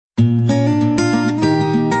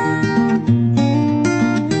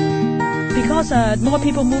because more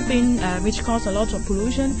people move in, which cause a lot of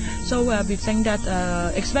pollution. So we think that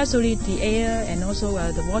especially the air and also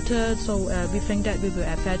the water. So we think that we will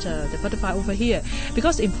affect the butterfly over here.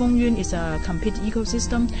 Because in Fung Yuen is a complete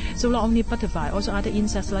ecosystem. So not only butterfly, also other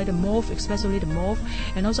insects like the moth, especially the moth,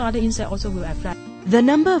 and also other insects also will affect. The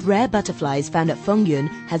number of rare butterflies found at Fung Yuen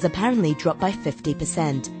has apparently dropped by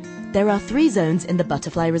 50%. There are 3 zones in the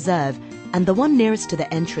butterfly reserve, and the one nearest to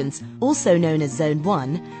the entrance, also known as Zone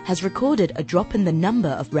 1, has recorded a drop in the number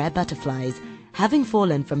of rare butterflies, having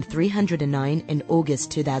fallen from 309 in August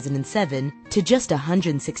 2007 to just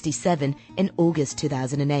 167 in August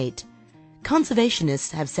 2008.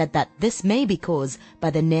 Conservationists have said that this may be caused by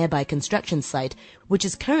the nearby construction site, which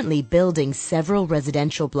is currently building several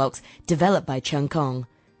residential blocks developed by Cheung Kong.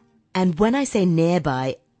 And when I say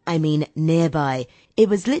nearby, I mean nearby. It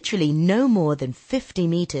was literally no more than 50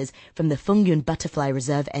 meters from the Fung Yuen Butterfly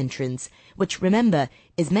Reserve entrance, which, remember,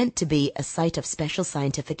 is meant to be a site of special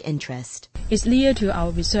scientific interest. It's near to our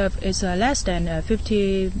reserve. It's less than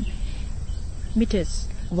 50 meters.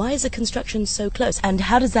 Why is the construction so close, and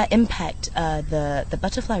how does that impact the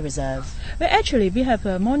butterfly reserve? Well, actually, we have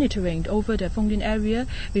monitoring over the Fung Yuen area.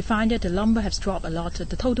 We find that the number has dropped a lot.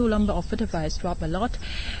 The total number of butterflies dropped a lot,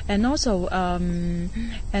 and also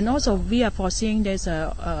we are foreseeing there's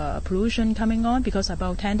a pollution coming on because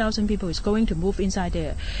about 10,000 people is going to move inside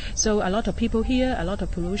there. So a lot of people here, a lot of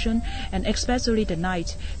pollution, and especially the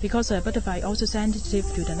night because butterfly also sensitive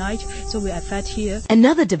to the night, so we affect here.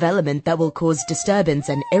 Another development that will cause disturbance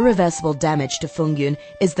and irreversible damage to Fung Yuen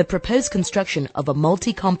is the proposed construction of a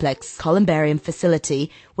multi-complex columbarium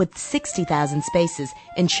facility with 60,000 spaces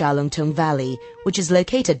in Sha Lung Tung Valley, which is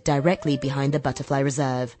located directly behind the Butterfly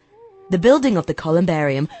Reserve. The building of the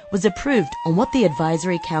columbarium was approved on what the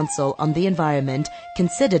Advisory Council on the Environment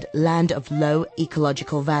considered land of low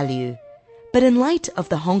ecological value. But in light of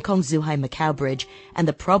the Hong Kong Zhuhai-Macau Bridge and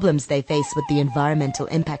the problems they face with the environmental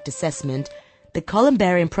impact assessment, the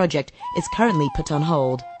columbarium project is currently put on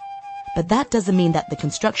hold. But that doesn't mean that the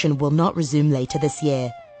construction will not resume later this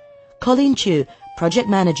year. Colleen Chiu, project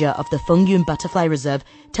manager of the Fung Yuen Butterfly Reserve,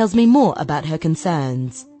 tells me more about her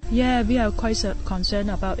concerns. Yeah, we are quite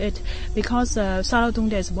concerned about it because Saladong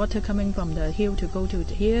there's water coming from the hill to go to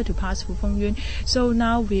here to pass through Fung Yuen. So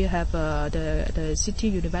now we have the city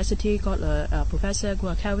university got a professor who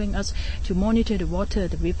are carrying us to monitor the water,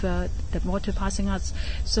 the river, the water passing us.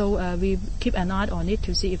 So we keep an eye on it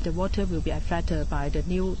to see if the water will be affected by the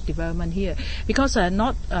new development here. Because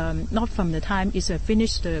not from the time it's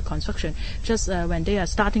finished the construction, just when they are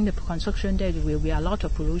starting the construction, there will be a lot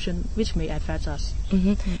of pollution which may affect us.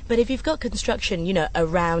 Mm-hmm. But if you've got construction,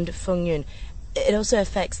 around Fung Yuen, it also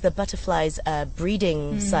affects the butterflies'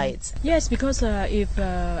 breeding sites. Yes, because if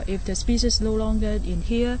the species no longer in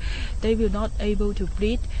here, they will not able to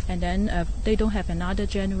breed, and then they don't have another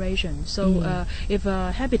generation. So if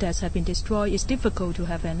habitats have been destroyed, it's difficult to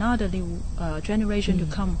have another new generation to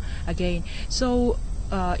come again. So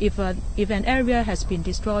if an area has been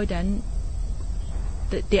destroyed, then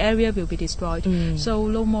the area will be destroyed. So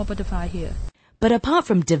no more butterfly here. But apart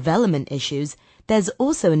from development issues, there's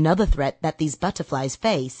also another threat that these butterflies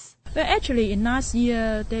face. Well, actually, in last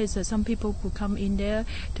year, there's some people who come in there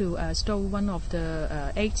to stole one of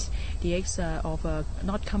the eggs of a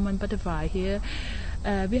not common butterfly here.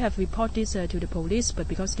 We have reported this to the police, but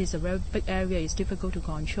because this is a very big area, it's difficult to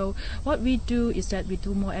control. What we do is that we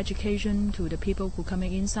do more education to the people who are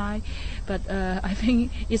coming inside. But I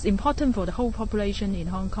think it's important for the whole population in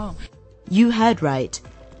Hong Kong. You heard right.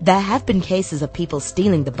 There have been cases of people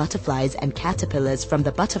stealing the butterflies and caterpillars from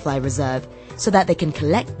the Butterfly Reserve so that they can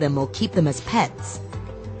collect them or keep them as pets.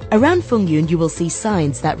 Around Fung Yuen, you will see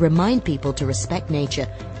signs that remind people to respect nature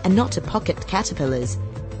and not to pocket caterpillars.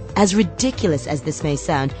 As ridiculous as this may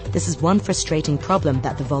sound, this is one frustrating problem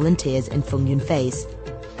that the volunteers in Fung Yuen face.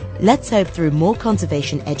 Let's hope through more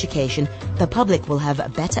conservation education, the public will have a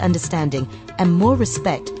better understanding and more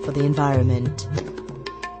respect for the environment.